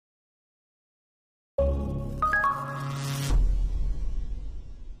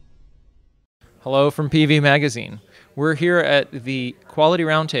Hello from PV Magazine. We're here at the Quality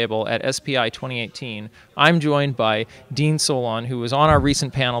Roundtable at SPI 2018. I'm joined by Dean Solon, who was on our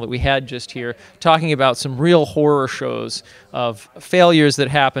recent panel that we had just here, talking about some real horror shows of failures that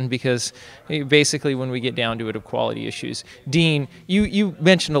happen because basically when we get down to it of quality issues. Dean, you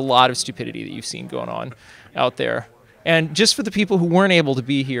mentioned a lot of stupidity that you've seen going on out there. And just for the people who weren't able to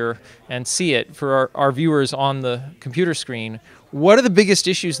be here and see it, for our viewers on the computer screen, what are the biggest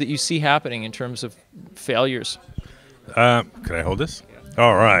issues that you see happening in terms of failures? Could I hold this?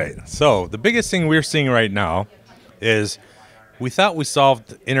 All right. So the biggest thing we're seeing right now is we thought we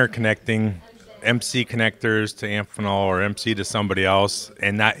solved interconnecting MC connectors to Amphenol or MC to somebody else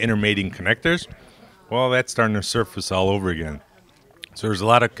and not intermating connectors. Well, that's starting to surface all over again. So there's a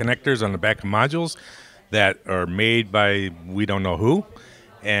lot of connectors on the back of modules that are made by we don't know who,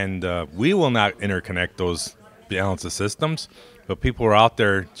 and we will not interconnect those balance of systems, but people are out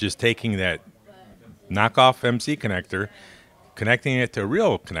there just taking that knockoff MC connector, connecting it to a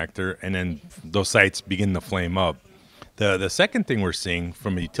real connector, and then those sites begin to flame up. The second thing we're seeing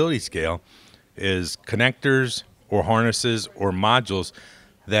from a utility scale is connectors or harnesses or modules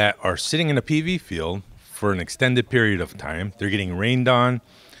that are sitting in a PV field for an extended period of time. They're getting rained on.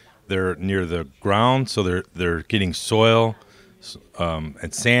 They're near the ground, so they're getting soil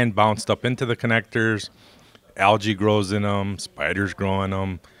and sand bounced up into the connectors. Algae grows in them, spiders grow in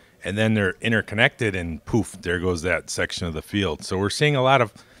them, and then they're interconnected, and poof, there goes that section of the field. So we're seeing a lot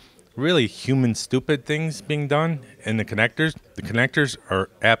of really human stupid things being done in the connectors. The connectors are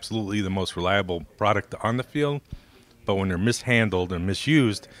absolutely the most reliable product on the field, but when they're mishandled and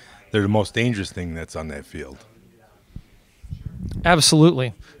misused, they're the most dangerous thing that's on that field.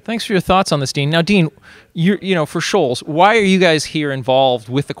 Absolutely. Thanks for your thoughts on this, Dean. Now, Dean, for Shoals, why are you guys here involved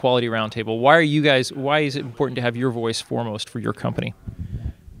with the Quality Roundtable? Why is it important to have your voice foremost for your company?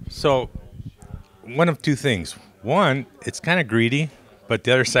 So, one of two things. One, it's kind of greedy, but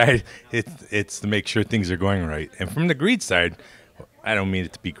the other side, it's to make sure things are going right. And from the greed side, I don't mean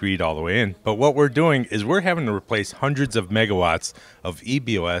it to be greed all the way in, but what we're doing is we're having to replace hundreds of megawatts of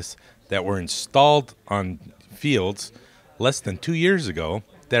EBOS that were installed on fields less than 2 years ago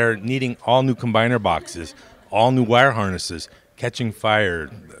that are needing all new combiner boxes, all new wire harnesses, catching fire,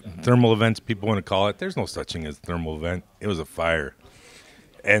 thermal events people want to call it. There's no such thing as a thermal event. It was a fire.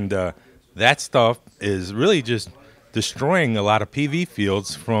 And that stuff is really just destroying a lot of PV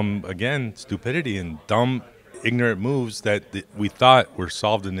fields from, again, stupidity and dumb, ignorant moves that we thought were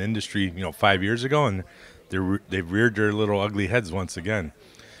solved in the industry, 5 years ago, and they've reared their little ugly heads once again.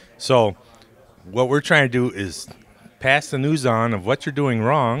 So what we're trying to do is pass the news on of what you're doing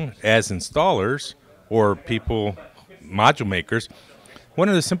wrong as installers or people, module makers. One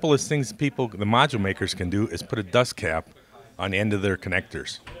of the simplest things the module makers can do is put a dust cap on the end of their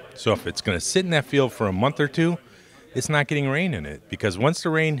connectors. So if it's going to sit in that field for a month or two, it's not getting rain in it, because once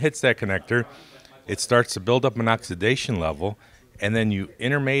the rain hits that connector, it starts to build up an oxidation level, and then you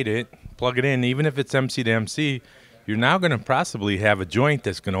intermate it, plug it in. Even if it's MC to MC, you're now going to possibly have a joint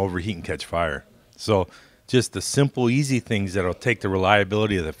that's going to overheat and catch fire. So just the simple, easy things that'll take the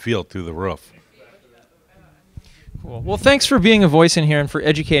reliability of the field through the roof. Cool. Well, thanks for being a voice in here and for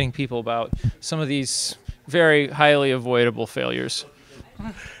educating people about some of these very highly avoidable failures.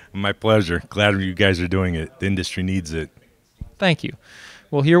 My pleasure. Glad you guys are doing it. The industry needs it. Thank you.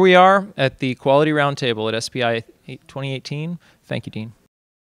 Well, here we are at the Quality Roundtable at SPI 2018. Thank you, Dean.